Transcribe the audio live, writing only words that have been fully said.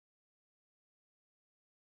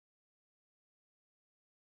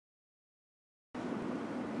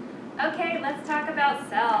Okay, let's talk about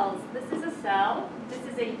cells. This is a cell. This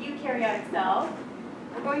is a eukaryotic cell.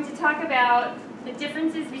 We're going to talk about the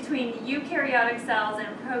differences between eukaryotic cells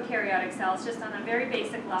and prokaryotic cells, just on a very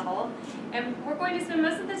basic level. And we're going to spend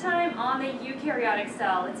most of the time on the eukaryotic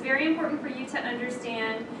cell. It's very important for you to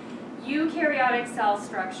understand eukaryotic cell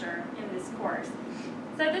structure in this course.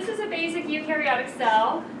 So this is a basic eukaryotic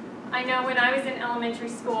cell. I know when I was in elementary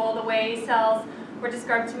school, the way cells were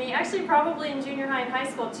described to me, actually probably in junior high and high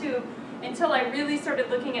school too, until I really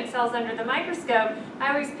started looking at cells under the microscope,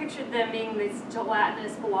 I always pictured them being this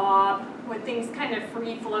gelatinous blob with things kind of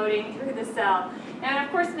free-floating through the cell. And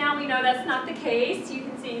of course now we know that's not the case. You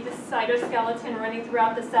can see the cytoskeleton running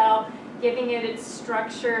throughout the cell, giving it its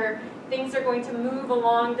structure. Things are going to move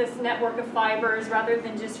along this network of fibers rather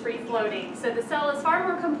than just free-floating. So the cell is far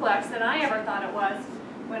more complex than I ever thought it was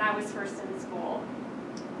when I was first in school.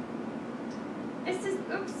 This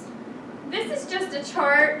is just a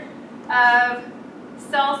chart of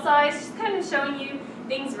cell size, just kind of showing you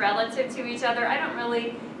things relative to each other. I don't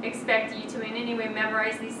really expect you to in any way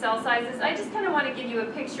memorize these cell sizes. I just kind of want to give you a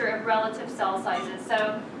picture of relative cell sizes.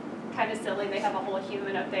 So, kind of silly, they have a whole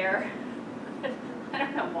human up there. I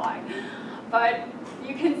don't know why. But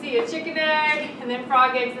you can see a chicken egg, and then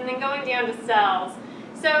frog eggs, and then going down to cells.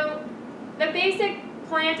 So, the basic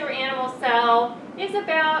plant or animal cell is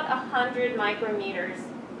about 100 micrometers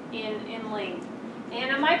in length.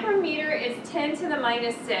 And a micrometer is 10 to the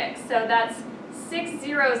minus 6. So that's 6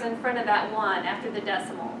 zeros in front of that 1 after the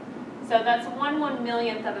decimal. So that's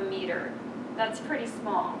 1/1,000,000th of a meter. That's pretty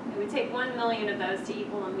small. It would take 1 million of those to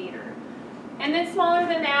equal a meter. And then smaller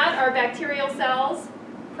than that are bacterial cells,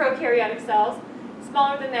 prokaryotic cells.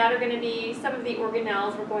 Smaller than that are going to be some of the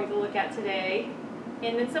organelles we're going to look at today.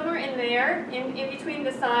 And then somewhere in there, in between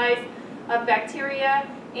the size of bacteria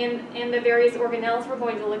and the various organelles we're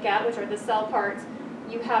going to look at, which are the cell parts,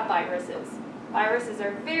 you have viruses. Viruses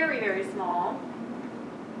are very, very small.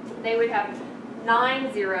 They would have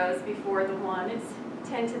 9 zeros before the 1. It's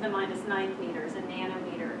 10 to the minus 9th meters. A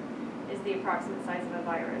nanometer is the approximate size of a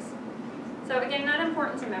virus. So again, not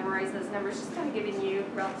important to memorize those numbers, just kind of giving you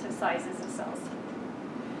relative sizes of cells.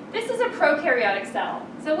 This is a prokaryotic cell.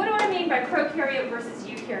 So what do I mean by prokaryote versus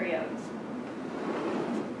eukaryote?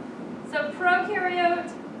 So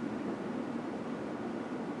prokaryote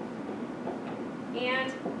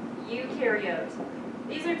and eukaryote.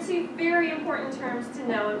 These are two very important terms to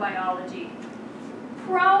know in biology.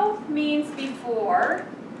 Pro means before,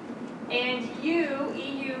 and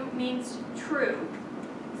EU means true.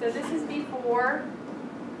 So this is before,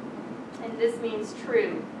 and this means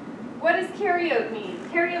true. What does karyote mean?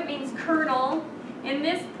 Karyote means kernel. In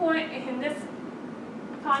this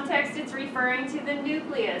context, it's referring to the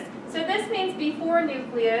nucleus. So this means before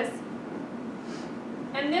nucleus,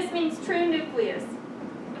 and this means true nucleus.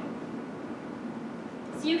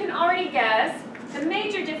 So you can already guess the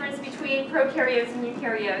major difference between prokaryotes and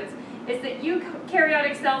eukaryotes is that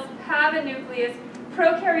eukaryotic cells have a nucleus,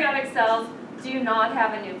 prokaryotic cells do not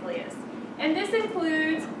have a nucleus. And this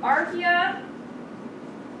includes archaea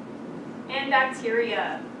and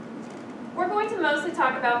bacteria. We're going to mostly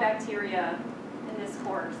talk about bacteria in this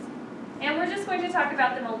course. And we're just going to talk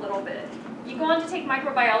about them a little bit. You go on to take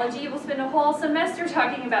microbiology, you will spend a whole semester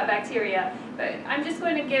talking about bacteria. But I'm just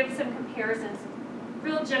going to give some comparisons,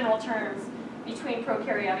 real general terms, between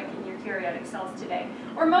prokaryotic and eukaryotic cells today.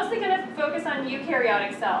 We're mostly going to focus on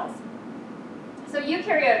eukaryotic cells. So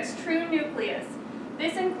eukaryotes, true nucleus.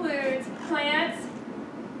 This includes plants,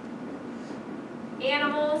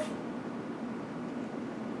 animals,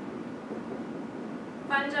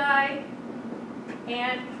 fungi,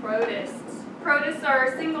 and protists. Protists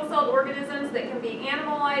are single-celled organisms that can be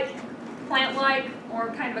animal-like, plant-like,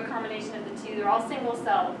 or kind of a combination of the two. They're all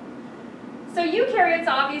single-celled. So eukaryotes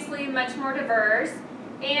obviously much more diverse,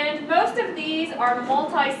 and most of these are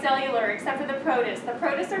multicellular except for the protists. The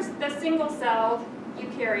protists are the single-celled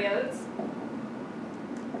eukaryotes.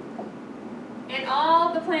 And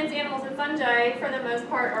all the plants, animals, and fungi, for the most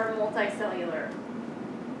part, are multicellular.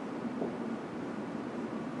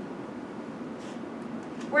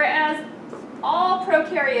 Whereas all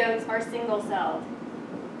prokaryotes are single-celled,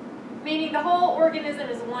 meaning the whole organism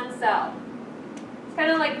is one cell. It's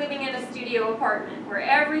kind of like living in a studio apartment where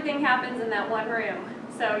everything happens in that one room.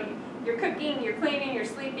 So you're cooking, you're cleaning, you're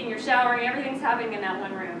sleeping, you're showering, everything's happening in that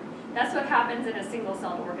one room. That's what happens in a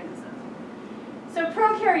single-celled organism. So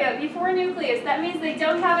prokaryote, before nucleus, that means they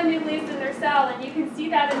don't have a nucleus in their cell, and you can see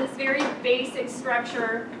that in this very basic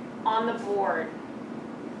structure on the board.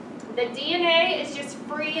 The DNA is just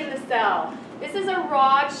free in the cell. This is a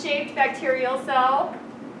rod-shaped bacterial cell,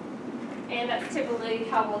 And that's typically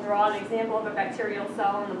how we'll draw an example of a bacterial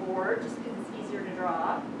cell on the board, just because it's easier to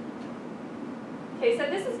draw. Okay, so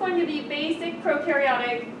this is going to be basic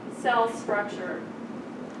prokaryotic cell structure.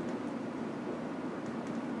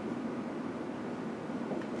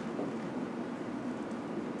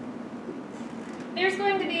 There's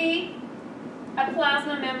going to be a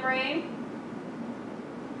plasma membrane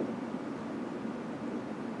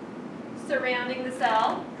surrounding the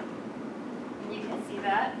cell. And you can see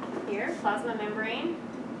that here, plasma membrane.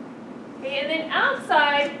 Okay, and then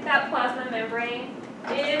outside that plasma membrane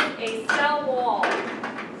is a cell wall.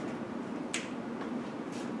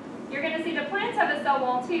 You're going to see the plants have a cell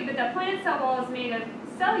wall too, but the plant cell wall is made of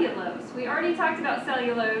cellulose. We already talked about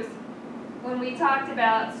cellulose when we talked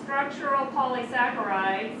about structural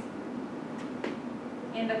polysaccharides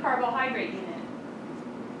in the carbohydrate unit.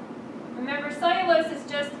 Remember, cellulose is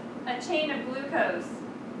just a chain of glucose.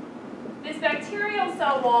 This bacterial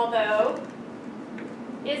cell wall, though,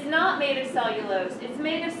 is not made of cellulose. It's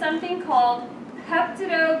made of something called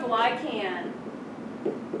peptidoglycan.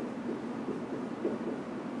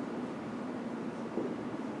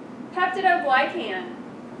 Peptidoglycan.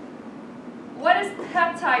 What is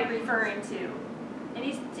peptide referring to?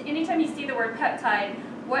 Anytime you see the word peptide,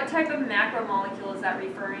 what type of macromolecule is that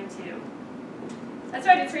referring to? That's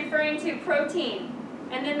right, it's referring to protein.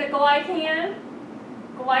 And then the glycan,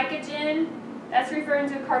 glycogen, that's referring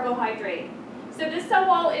to carbohydrate. So this cell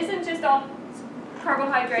wall isn't just all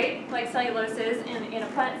carbohydrate, like cellulose is in a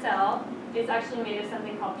plant cell. It's actually made of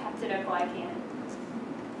something called peptidoglycan.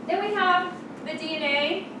 Then we have the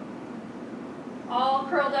DNA all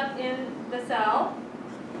curled up in the cell.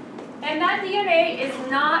 And that DNA is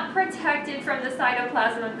not protected from the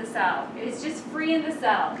cytoplasm of the cell. It is just free in the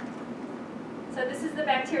cell. So this is the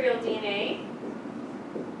bacterial DNA.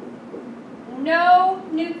 No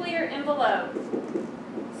nuclear envelope.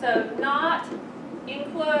 So not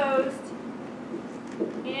enclosed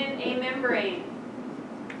in a membrane.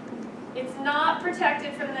 It's not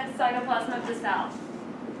protected from the cytoplasm of the cell.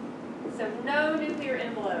 So no nuclear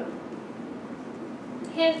envelope.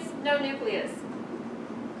 Hence, no nucleus.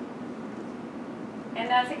 And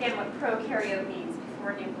that's again what prokaryote means,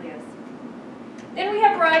 before nucleus. Then we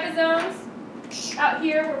have ribosomes out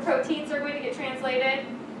here where proteins are going to get translated.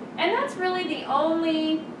 And that's really the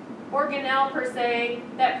only organelle per se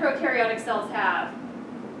that prokaryotic cells have.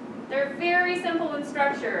 They're very simple in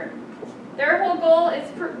structure. Their whole goal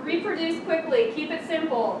is reproduce quickly, keep it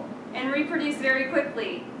simple, and reproduce very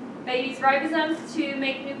quickly. They use ribosomes to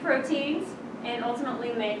make new proteins and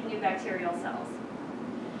ultimately make new bacterial cells.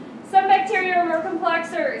 Some bacteria are more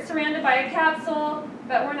complex or surrounded by a capsule,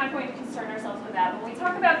 but we're not going to concern ourselves with that. When we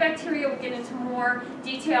talk about bacteria, we'll get into more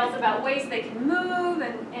details about ways they can move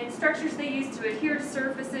and structures they use to adhere to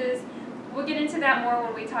surfaces. We'll get into that more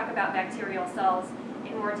when we talk about bacterial cells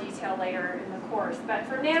in more detail later in the course. But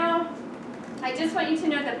for now, I just want you to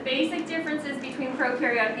know the basic differences between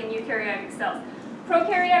prokaryotic and eukaryotic cells.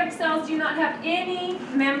 Prokaryotic cells do not have any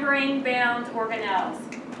membrane-bound organelles.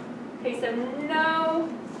 Okay, so no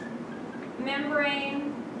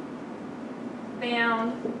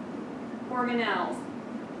membrane-bound organelles.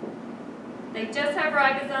 They just have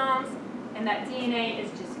ribosomes, and that DNA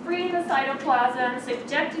is just free in the cytoplasm,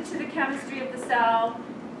 subjected to the chemistry of the cell.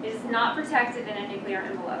 It is not protected in a nuclear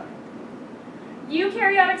envelope.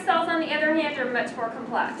 Eukaryotic cells, on the other hand, are much more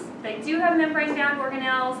complex. They do have membrane-bound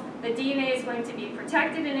organelles. The DNA is going to be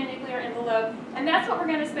protected in a nuclear envelope, and that's what we're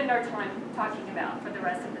going to spend our time talking about for the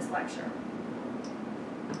rest of this lecture.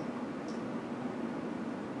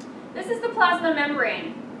 This is the plasma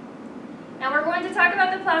membrane. Now we're going to talk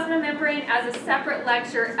about the plasma membrane as a separate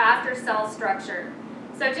lecture after cell structure.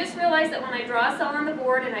 So just realize that when I draw a cell on the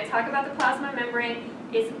board and I talk about the plasma membrane,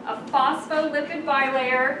 it's a phospholipid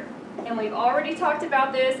bilayer, and we've already talked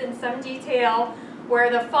about this in some detail, where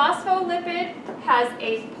the phospholipid has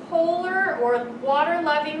a polar or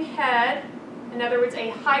water-loving head, in other words,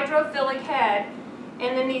 a hydrophilic head,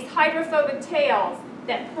 and then these hydrophobic tails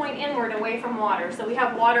that point inward away from water. So we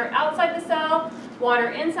have water outside the cell, water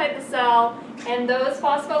inside the cell, and those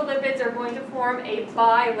phospholipids are going to form a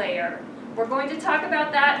bilayer. We're going to talk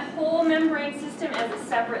about that whole membrane system as a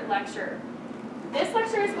separate lecture. This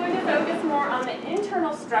lecture is going to focus more on the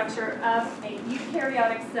internal structure of a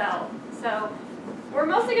eukaryotic cell. So we're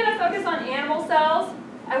mostly going to focus on animal cells.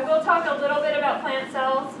 I will talk a little bit about plant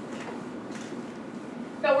cells.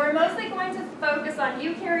 But we're mostly going to focus on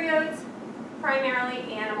eukaryotes, primarily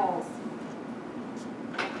animals.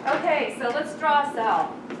 Okay, so let's draw a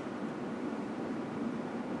cell.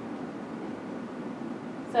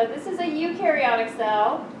 So this is a eukaryotic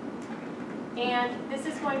cell, and this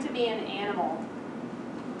is going to be an animal.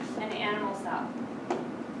 an animal cell.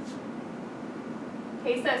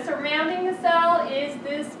 Okay, so surrounding the cell is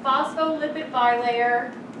this phospholipid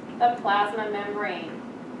bilayer, the plasma membrane.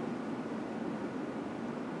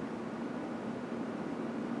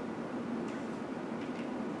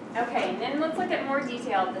 Okay, and then let's look at more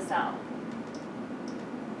detail of the cell.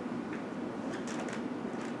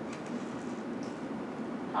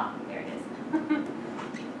 Ah, there it is.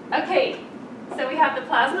 Okay, so we have the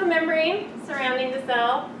plasma membrane surrounding the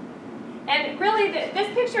cell. And really,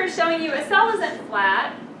 this picture is showing you a cell isn't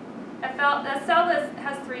flat. A cell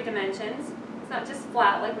has 3 dimensions. It's not just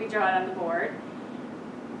flat like we draw it on the board.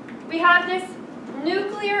 We have this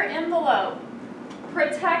nuclear envelope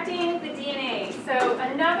protecting the DNA. So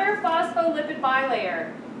another phospholipid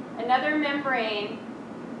bilayer, another membrane.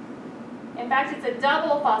 In fact, it's a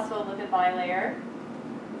double phospholipid bilayer.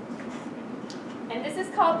 And this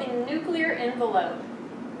is called the nuclear envelope.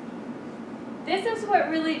 This is what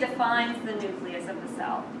really defines the nucleus of the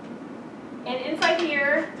cell. And inside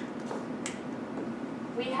here,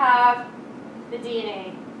 we have the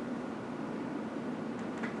DNA,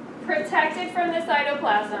 protected from the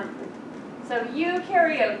cytoplasm. So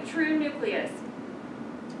eukaryote, true nucleus.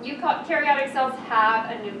 Eukaryotic cells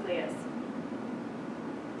have a nucleus.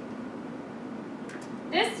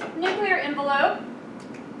 This nuclear envelope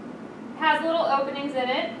has little openings in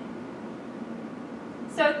it,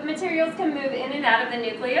 so materials can move in and out of the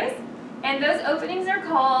nucleus, and those openings are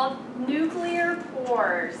called nuclear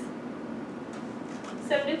pores.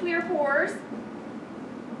 So nuclear pores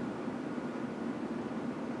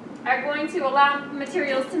are going to allow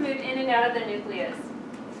materials to move in and out of the nucleus.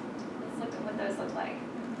 Let's look at what those look like.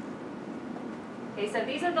 Okay, so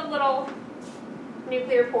these are the little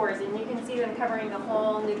nuclear pores, and you can see them covering the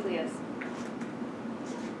whole nucleus.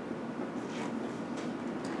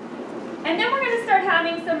 And then we're going to start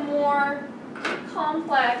having some more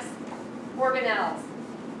complex organelles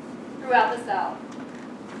throughout the cell.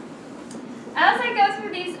 As I go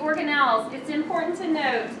through these organelles, it's important to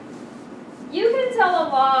note, you can tell a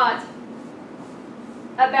lot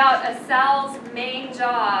about a cell's main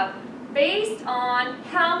job based on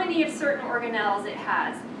how many of certain organelles it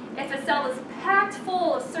has. If a cell is packed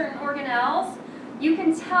full of certain organelles, you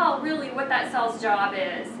can tell really what that cell's job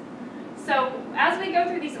is. So as we go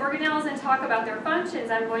through these organelles and talk about their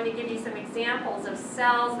functions, I'm going to give you some examples of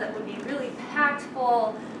cells that would be really packed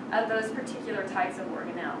full of those particular types of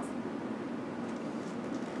organelles.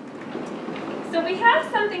 So we have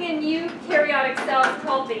something in eukaryotic cells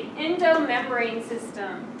called the endomembrane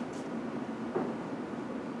system.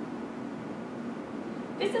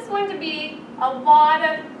 This is going to be a lot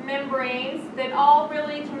of membranes that all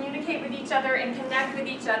really communicate with each other and connect with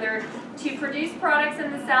each other to produce products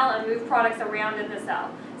in the cell and move products around in the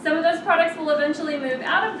cell. Some of those products will eventually move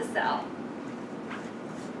out of the cell.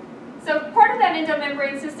 So part of that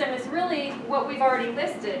endomembrane system is really what we've already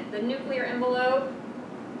listed, the nuclear envelope,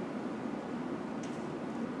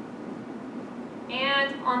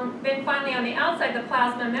 and then finally on the outside, the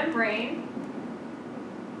plasma membrane.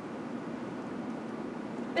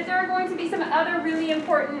 But there are going to be some other really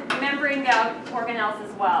important membrane-bound organelles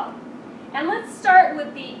as well. And let's start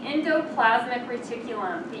with the endoplasmic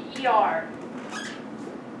reticulum, the ER.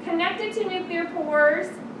 Connected to nuclear pores,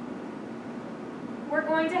 we're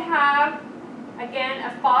going to have, again,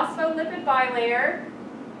 a phospholipid bilayer,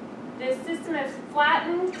 this system of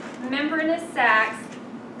flattened membranous sacs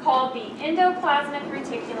called the endoplasmic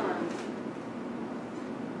reticulum.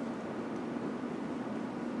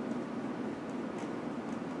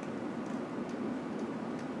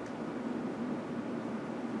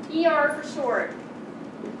 ER for short.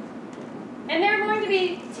 And there are going to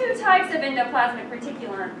be 2 types of endoplasmic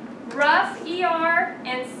reticulum, rough ER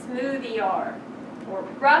and smooth ER, or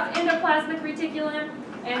rough endoplasmic reticulum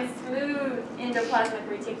and smooth endoplasmic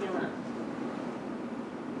reticulum.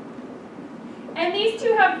 And these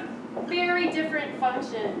 2 have very different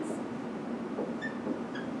functions.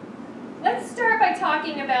 Let's start by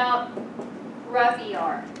talking about rough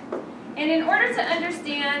ER. And in order to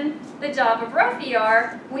understand the job of rough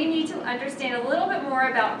ER, we need to understand a little bit more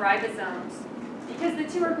about ribosomes, because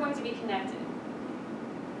the 2 are going to be connected.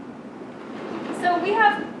 So we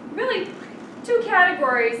have really 2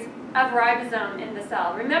 categories of ribosome in the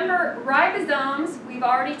cell. Remember, ribosomes we've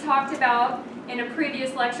already talked about in a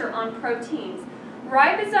previous lecture on proteins.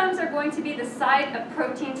 Ribosomes are going to be the site of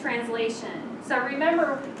protein translation. So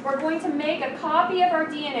remember, we're going to make a copy of our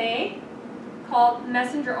DNA called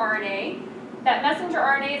messenger RNA. That messenger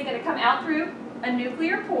RNA is going to come out through a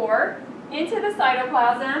nuclear pore into the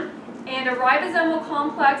cytoplasm, and a ribosomal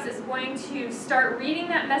complex is going to start reading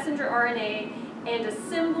that messenger RNA and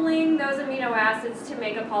assembling those amino acids to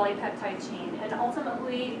make a polypeptide chain, and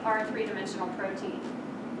ultimately our three-dimensional protein.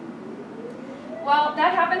 Well,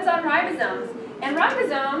 that happens on ribosomes, and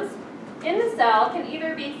ribosomes in the cell can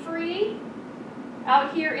either be free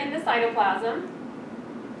out here in the cytoplasm,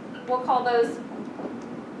 we'll call those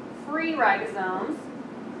free ribosomes,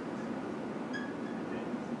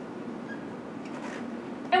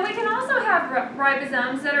 and we can also have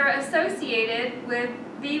ribosomes that are associated with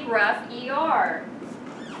the rough ER.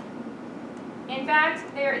 In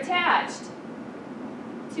fact, they're attached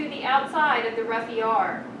to the outside of the rough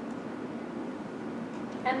ER.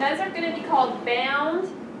 And those are going to be called bound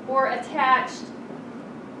or attached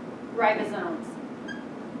ribosomes.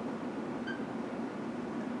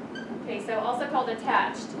 Okay, so also called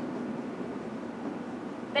attached.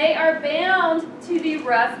 They are bound to the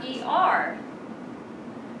rough ER.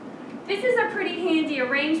 This is a pretty handy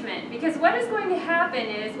arrangement because what is going to happen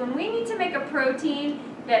is when we need to make a protein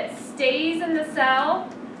that stays in the cell,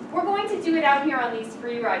 we're going to do it out here on these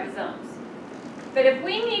free ribosomes. But if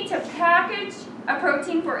we need to package a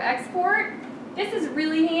protein for export, this is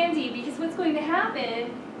really handy because what's going to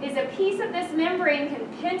happen is a piece of this membrane can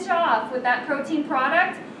pinch off with that protein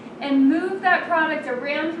product and move that product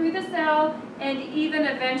around through the cell and even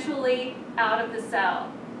eventually out of the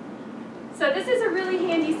cell. So this is a really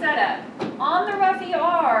handy setup. On the rough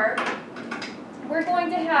ER, we're going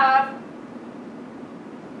to have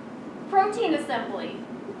protein assembly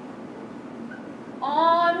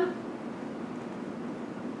on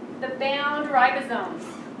the bound ribosomes.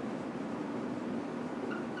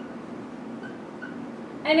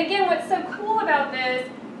 And again, what's so cool about this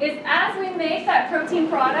is as we make that protein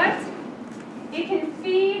product, it can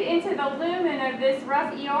feed into the lumen of this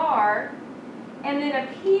rough ER, and then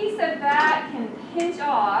a piece of that can pinch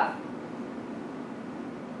off,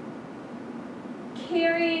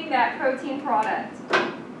 carrying that protein product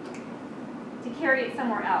to carry it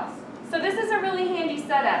somewhere else. So this is a really handy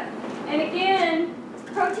setup. And again,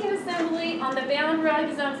 protein assembly on the bound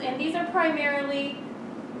ribosomes, and these are primarily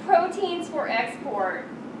proteins for export.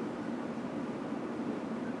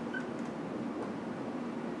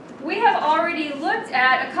 We have already looked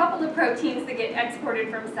at a couple of proteins that get exported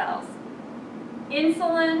from cells.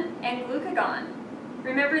 Insulin and glucagon.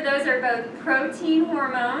 Remember, those are both protein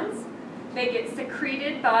hormones. They get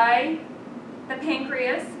secreted by the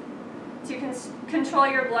pancreas to control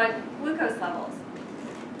your blood glucose levels.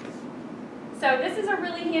 So this is a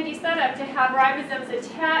really handy setup to have ribosomes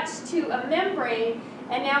attached to a membrane,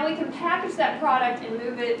 and now we can package that product and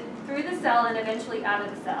move it through the cell and eventually out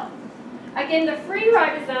of the cell. Again, the free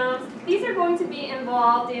ribosomes, these are going to be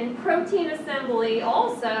involved in protein assembly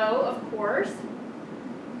also, of course,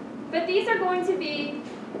 but these are going to be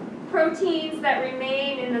proteins that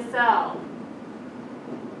remain in the cell.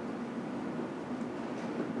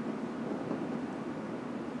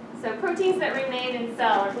 So proteins that remain in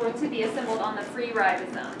cell are going to be assembled on the free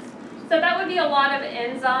ribosomes. So that would be a lot of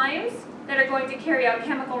enzymes that are going to carry out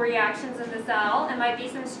chemical reactions in the cell. It might be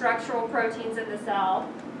some structural proteins in the cell.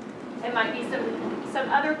 It might be some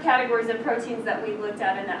other categories of proteins that we looked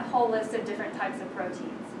at in that whole list of different types of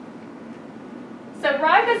proteins. So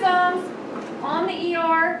ribosomes on the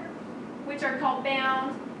ER, which are called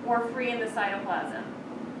bound or free in the cytoplasm.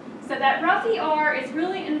 So that rough ER is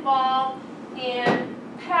really involved in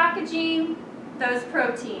packaging those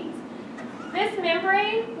proteins. This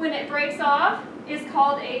membrane, when it breaks off, is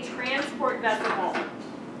called a transport vesicle.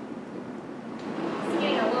 It's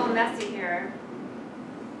getting a little messy here.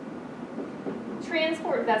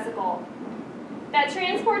 Transport vesicle. That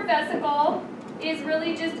transport vesicle is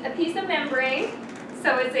really just a piece of membrane.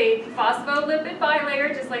 So it's a phospholipid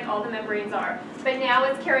bilayer, just like all the membranes are. But now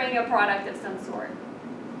it's carrying a product of some sort.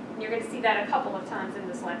 And you're going to see that a couple of times in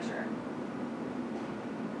this lecture.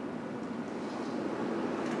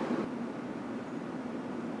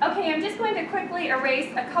 Okay, I'm just going to quickly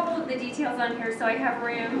erase a couple of the details on here so I have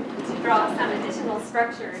room to draw some additional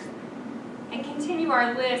structures and continue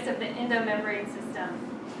our list of the endomembrane system.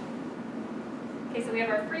 Okay, so we have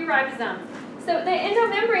our free ribosomes. So the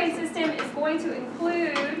endomembrane system is going to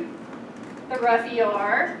include the rough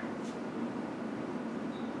ER.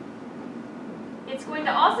 It's going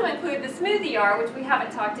to also include the smooth ER, which we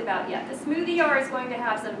haven't talked about yet. The smooth ER is going to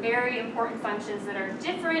have some very important functions that are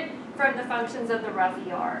different from the functions of the rough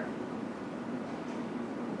ER.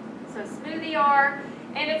 So smooth ER,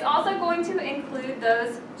 and it's also going to include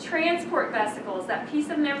those transport vesicles, that piece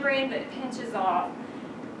of membrane that pinches off.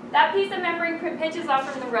 That piece of membrane pinches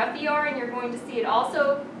off from the rough ER, and you're going to see it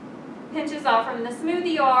also pinches off from the smooth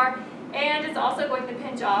ER, and it's also going to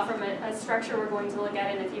pinch off from a structure we're going to look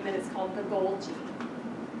at in a few minutes called the Golgi.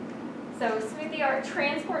 So smooth ER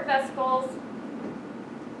transport vesicles.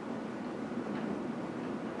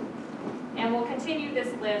 And we'll continue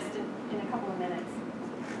this list in a couple of minutes.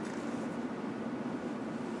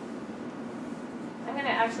 I'm going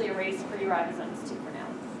to actually erase free ribosomes too for now.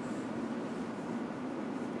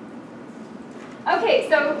 Okay,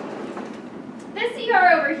 so this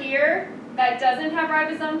ER over here that doesn't have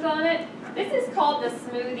ribosomes on it, this is called the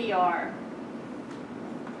smooth ER.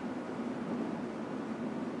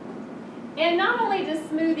 And not only does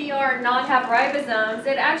smooth ER not have ribosomes,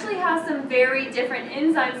 it actually has some very different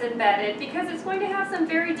enzymes embedded because it's going to have some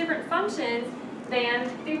very different functions than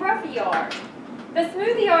the rough ER. The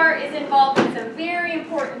smooth ER is involved in some very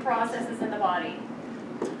important processes in the body.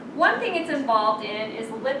 One thing it's involved in is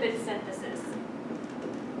lipid synthesis.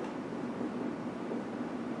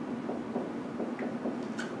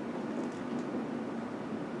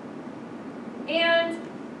 And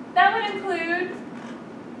that would include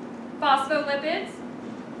phospholipids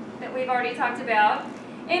that we've already talked about,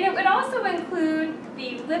 and it would also include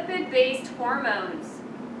the lipid-based hormones.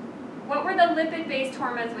 What were the lipid-based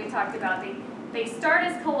hormones we talked about? They start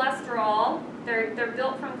as cholesterol. They're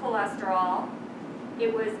built from cholesterol.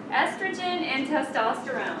 It was estrogen and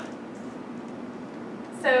testosterone.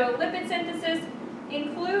 So lipid synthesis,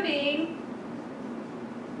 including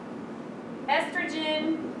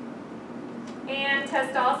estrogen and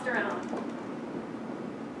testosterone.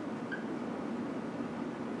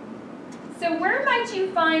 So where might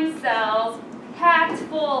you find cells packed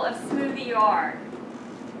full of smooth ER?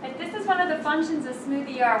 And this is one of the functions of smooth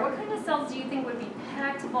ER. What kind of cells do you think would be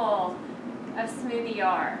packed full of smooth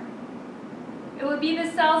ER? It would be the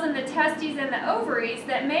cells in the testes and the ovaries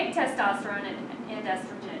that make testosterone and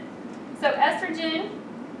estrogen. So estrogen,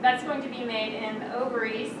 that's going to be made in the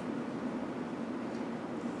ovaries.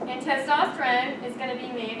 And testosterone is going to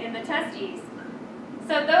be made in the testes.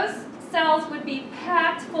 So those cells would be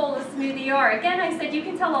packed full of smooth ER. Again, I said you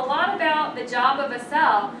can tell a lot about the job of a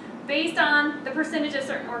cell based on the percentage of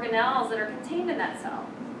certain organelles that are contained in that cell.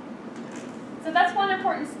 So that's one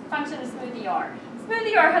important function of smooth ER.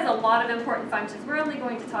 Smooth ER has a lot of important functions. We're only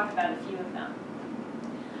going to talk about a few of them.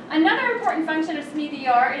 Another important function of smooth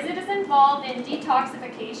ER is it is involved in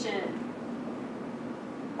detoxification.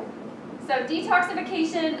 So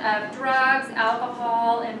detoxification of drugs,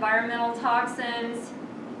 alcohol, environmental toxins,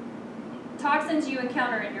 toxins you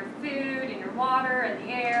encounter in your food, in your water, in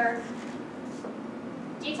the air.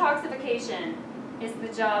 Detoxification is the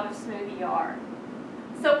job of smooth ER.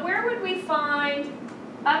 So where would we find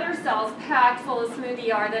other cells packed full of smooth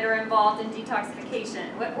ER that are involved in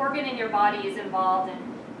detoxification? What organ in your body is involved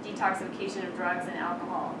in detoxification of drugs and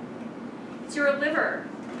alcohol? It's your liver.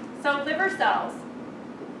 So liver cells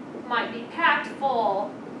might be packed full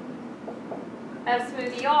of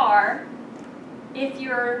smooth ER if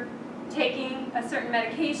you're taking a certain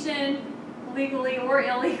medication legally or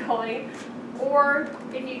illegally, or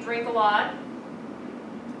if you drink a lot,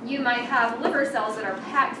 you might have liver cells that are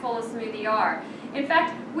packed full of smooth ER. In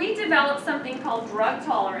fact, we developed something called drug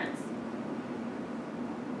tolerance.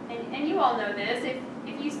 And you all know this.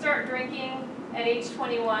 If you start drinking at age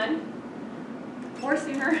 21 or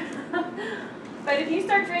sooner, but if you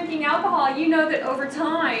start drinking alcohol, you know that over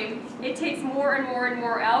time it takes more and more and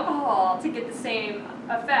more alcohol to get the same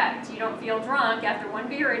effect. You don't feel drunk after one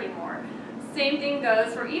beer anymore. Same thing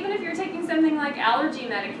goes for even if you're taking something like allergy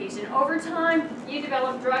medication. Over time, you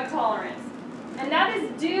develop drug tolerance. And that is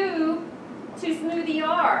due to smooth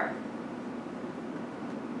ER.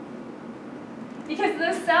 Because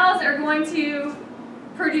those cells are going to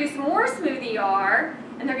produce more smooth ER,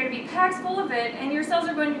 and they're going to be packed full of it, and your cells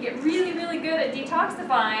are going to get really, really good at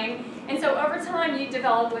detoxifying, and so over time you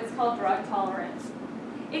develop what's called drug tolerance.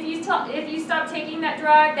 If you stop taking that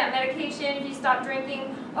drug, that medication, if you stop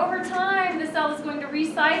drinking, over time the cell is going to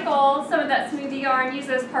recycle some of that smooth ER and use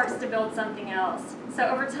those parts to build something else. So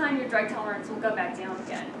over time your drug tolerance will go back down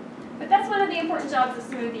again. But that's one of the important jobs of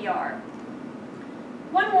smooth ER.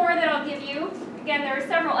 One more that I'll give you, again there are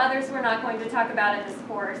several others we're not going to talk about in this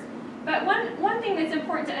course, but one thing that's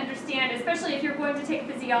important to understand, especially if you're going to take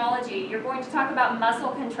physiology, you're going to talk about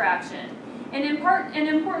muscle contraction. And an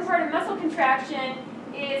important part of muscle contraction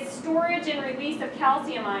is storage and release of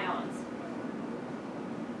calcium ions.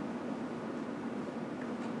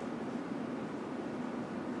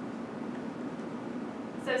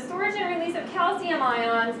 So storage and release of calcium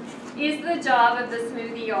ions is the job of the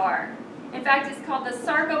smooth ER. In fact, it's called the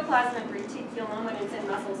sarcoplasmic reticulum when it's in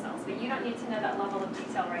muscle cells, but you don't need to know that level of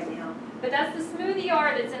detail right now. But that's the smooth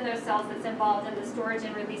ER that's in those cells that's involved in the storage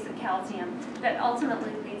and release of calcium that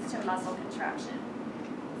ultimately leads to muscle contraction.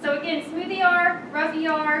 So again, smooth ER, rough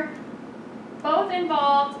ER, both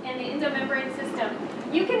involved in the endomembrane system.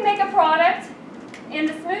 You can make a product in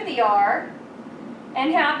the smoothie R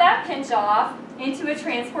and have that pinch off into a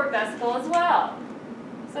transport vesicle as well.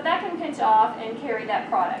 So that can pinch off and carry that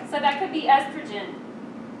product. So that could be estrogen.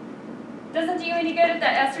 Doesn't do you any good if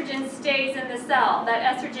that estrogen stays in the cell.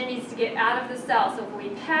 That estrogen needs to get out of the cell. So if we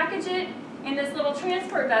package it in this little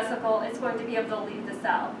transport vesicle, it's going to be able to leave the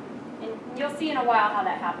cell. And you'll see in a while how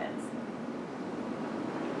that happens.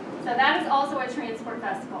 So that is also a transport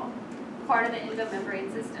vesicle, part of the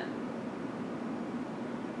endomembrane system.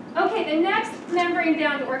 Okay, the next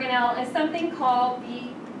membrane-bound organelle is something called the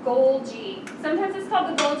Golgi. Sometimes it's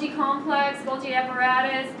called the Golgi complex, Golgi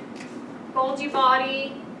apparatus, Golgi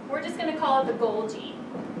body. We're just going to call it the Golgi,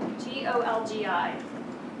 G-O-L-G-I.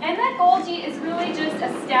 And that Golgi is really just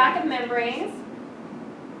a stack of membranes.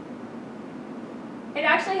 It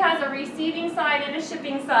actually has a receiving side and a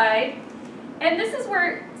shipping side. And this is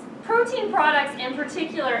where protein products in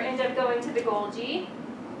particular end up going to the Golgi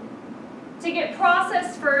to get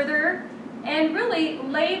processed further and really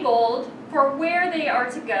labeled for where they are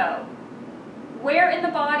to go. Where in the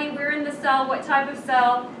body, where in the cell, what type of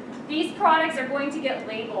cell. These products are going to get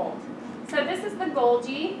labeled. So this is the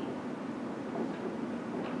Golgi.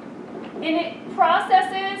 And it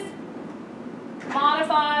processes,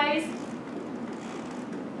 modifies,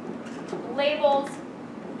 labels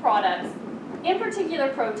products, in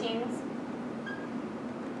particular proteins.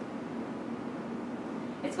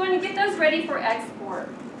 It's going to get those ready for export.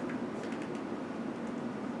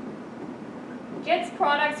 Gets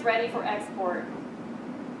products ready for export.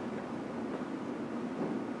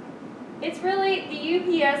 It's really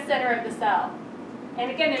the UPS center of the cell.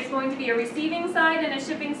 And again, there's going to be a receiving side and a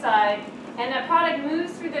shipping side, and that product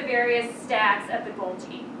moves through the various stacks of the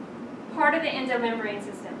Golgi, part of the endomembrane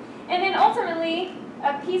system. And then ultimately,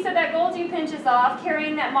 a piece of that Golgi pinches off,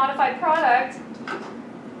 carrying that modified product,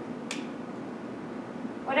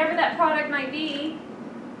 whatever that product might be,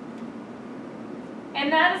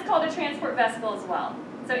 and that is called a transport vesicle as well.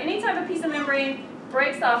 So anytime a piece of membrane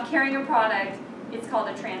breaks off carrying a product, it's called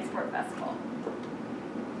a transport vesicle.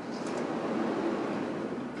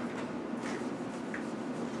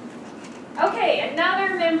 Okay,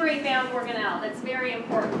 another membrane-bound organelle that's very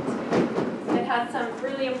important. It has some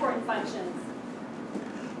really important functions.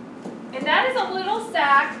 And that is a little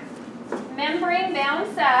sac,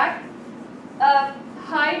 membrane-bound sac, of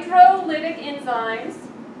hydrolytic enzymes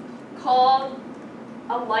called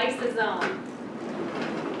a lysosome.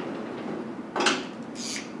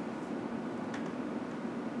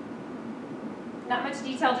 Not much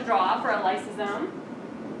detail to draw for a lysosome.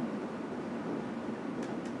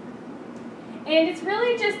 And it's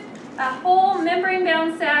really just a whole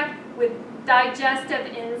membrane-bound sac with digestive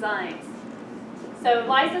enzymes. So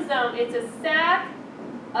lysosome, it's a sac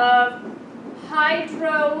of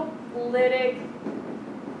hydrolytic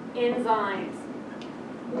enzymes.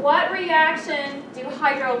 What reaction do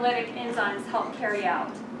hydrolytic enzymes help carry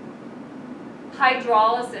out?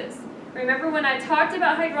 Hydrolysis. Remember when I talked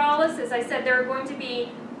about hydrolysis, I said there are going to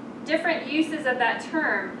be different uses of that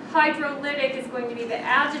term. Hydrolytic is going to be the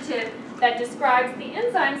adjective that describes the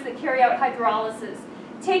enzymes that carry out hydrolysis,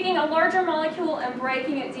 taking a larger molecule and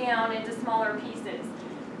breaking it down into smaller pieces.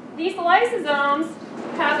 These lysosomes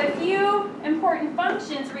have a few important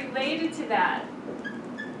functions related to that.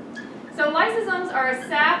 So lysosomes are a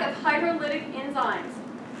sac of hydrolytic enzymes.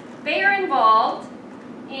 They are involved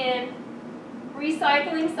in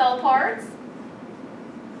recycling cell parts.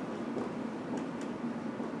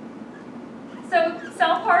 So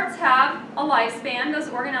cell parts have a lifespan, those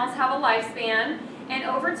organelles have a lifespan, and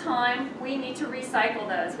over time we need to recycle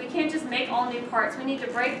those. We can't just make all new parts, we need to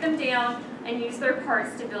break them down and use their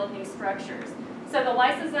parts to build new structures. So the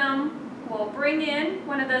lysosome will bring in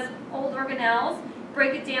one of those old organelles,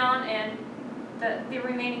 break it down, and the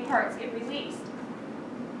remaining parts get released.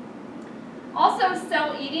 Also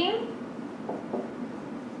cell eating.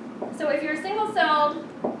 So if you're a single-celled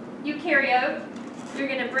eukaryote, you're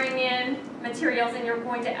going to bring in materials and you're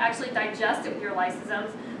going to actually digest it with your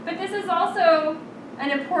lysosomes. But this is also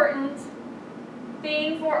an important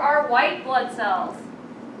thing for our white blood cells.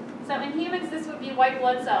 So in humans, this would be white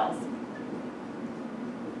blood cells.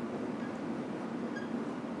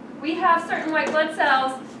 We have certain white blood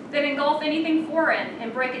cells that engulf anything foreign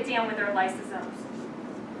and break it down with their lysosomes.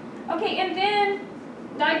 Okay, and then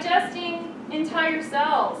digesting entire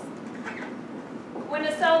cells. When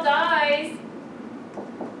a cell dies,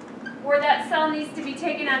 or that cell needs to be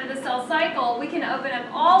taken out of the cell cycle, we can open up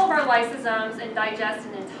all of our lysosomes and digest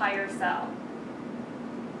an entire cell.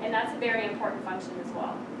 And that's a very important function as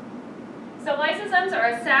well. So lysosomes are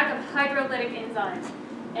a sac of hydrolytic enzymes.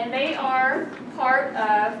 And they are part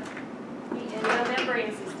of the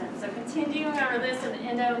endomembrane system. So continuing our list of the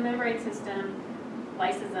endomembrane system,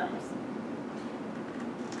 lysosomes.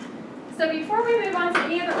 So before we move on to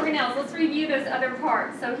any other organelles, let's review those other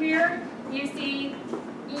parts. So here you see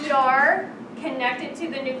ER connected to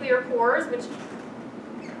the nuclear pores, which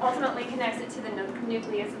ultimately connects it to the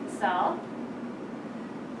nucleus of the cell.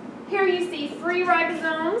 Here you see free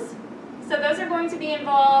ribosomes. So those are going to be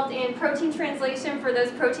involved in protein translation for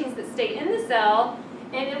those proteins that stay in the cell.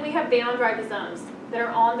 And then we have bound ribosomes that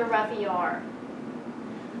are on the rough ER.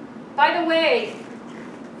 By the way,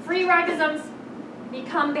 free ribosomes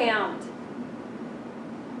become bound.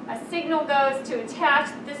 A signal goes to attach.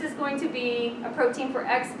 This is going to be a protein for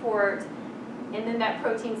export, and then that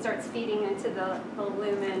protein starts feeding into the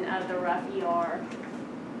lumen of the rough ER.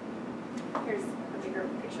 Here's a bigger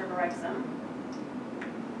picture of a ribosome.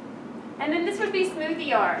 And then this would be smooth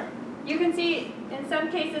ER. You can see in some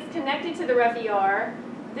cases connected to the rough ER.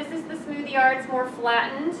 This is the smooth ER. It's more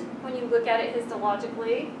flattened when you look at it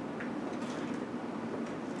histologically.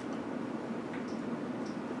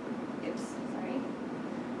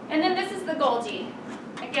 And then this is the Golgi.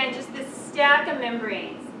 Again, just this stack of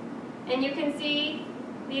membranes. And you can see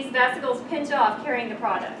these vesicles pinch off carrying the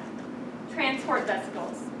product. Transport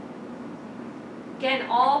vesicles. Again,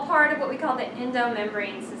 all part of what we call the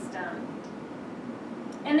endomembrane system.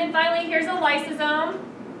 And then finally, here's a lysosome.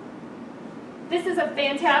 This is a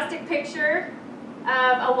fantastic picture of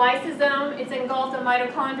a lysosome. It's engulfed a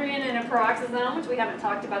mitochondrion and a peroxisome, which we haven't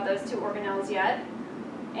talked about those two organelles yet.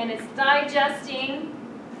 And it's digesting,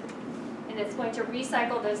 and it's going to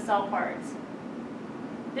recycle those cell parts.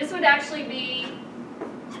 This would actually be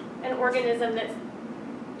an organism that's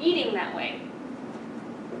eating that way,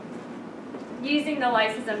 using the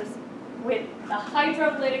lysosomes with the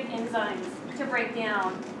hydrolytic enzymes to break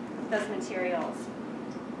down those materials.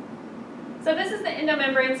 So this is the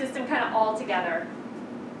endomembrane system kind of all together.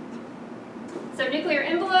 So nuclear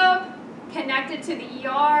envelope connected to the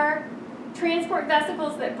ER, transport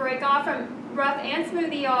vesicles that break off from rough and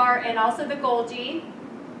smooth ER, and also the Golgi.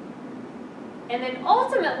 And then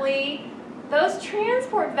ultimately, those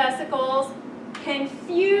transport vesicles can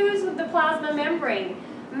fuse with the plasma membrane.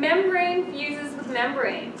 Membrane fuses with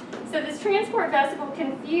membrane. So this transport vesicle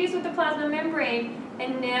can fuse with the plasma membrane,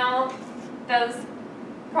 and now those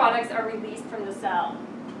products are released from the cell.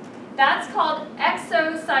 That's called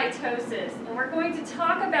exocytosis, and we're going to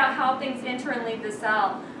talk about how things enter and leave the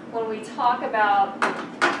cell when we talk about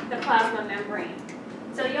the plasma membrane.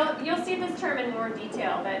 So you'll see this term in more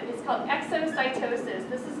detail, but it's called exocytosis.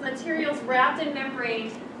 This is materials wrapped in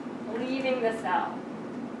membrane leaving the cell.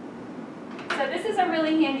 So this is a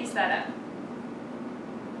really handy setup.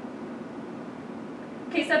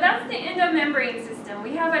 Okay, so that's the endomembrane system.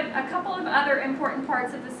 We have a couple of other important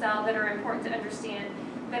parts of the cell that are important to understand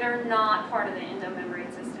that are not part of the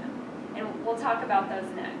endomembrane system. And we'll talk about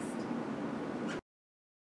those next.